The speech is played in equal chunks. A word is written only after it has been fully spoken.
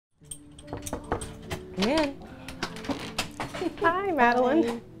Come in. Hi,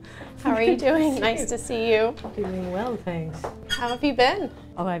 Madeline. How are you doing? Nice to see you. Doing well, thanks. How have you been?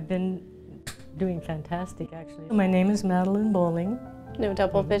 Oh, I've been doing fantastic, actually. My name is Madeline Bowling. No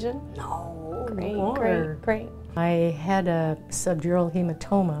double vision? No, Great, more. great. I had a subdural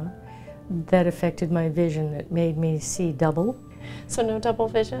hematoma that affected my vision. It made me see double. So no double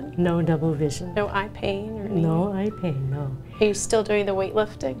vision? No double vision. No eye pain or anything? No eye pain, no. Are you still doing the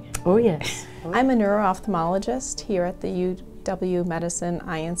weightlifting? Oh, yes. I'm a neuro-ophthalmologist here at the UW Medicine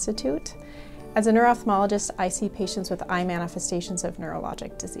Eye Institute. As a neuro-ophthalmologist, I see patients with eye manifestations of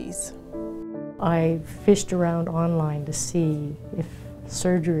neurologic disease. I fished around online to see if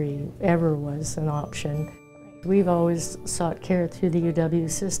surgery ever was an option. We've always sought care through the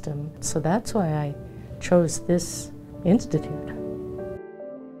UW system, so that's why I chose this institute.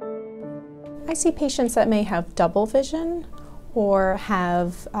 I see patients that may have double vision or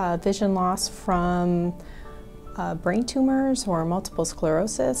have vision loss from brain tumors or multiple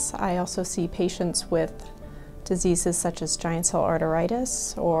sclerosis. I also see patients with diseases such as giant cell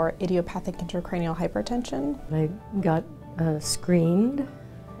arteritis or idiopathic intracranial hypertension. I got screened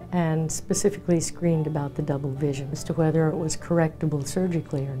and specifically screened about the double vision as to whether it was correctable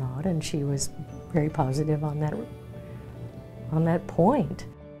surgically or not, and she was very positive on that point.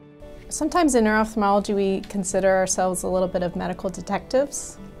 Sometimes in neuro-ophthalmology we consider ourselves a little bit of medical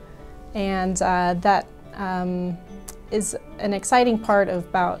detectives, and that is an exciting part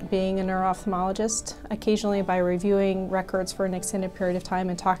about being a neuro-ophthalmologist. Occasionally, by reviewing records for an extended period of time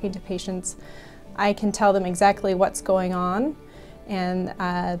and talking to patients, I can tell them exactly what's going on and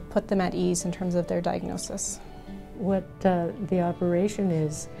put them at ease in terms of their diagnosis. What the operation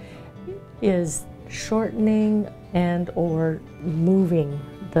is shortening and or moving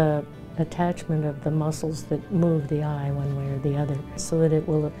the attachment of the muscles that move the eye one way or the other, so that it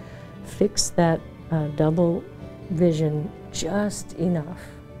will fix that double vision just enough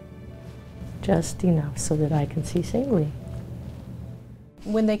so that I can see singly.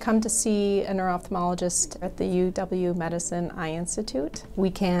 When they come to see a neuro-ophthalmologist at the UW Medicine Eye Institute,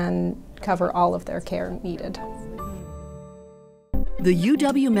 we can cover all of their care needed. The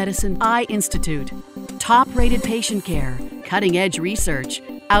UW Medicine Eye Institute. Top-rated patient care, cutting-edge research,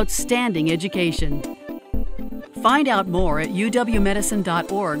 outstanding education. Find out more at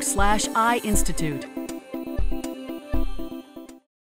uwmedicine.org/eye institute.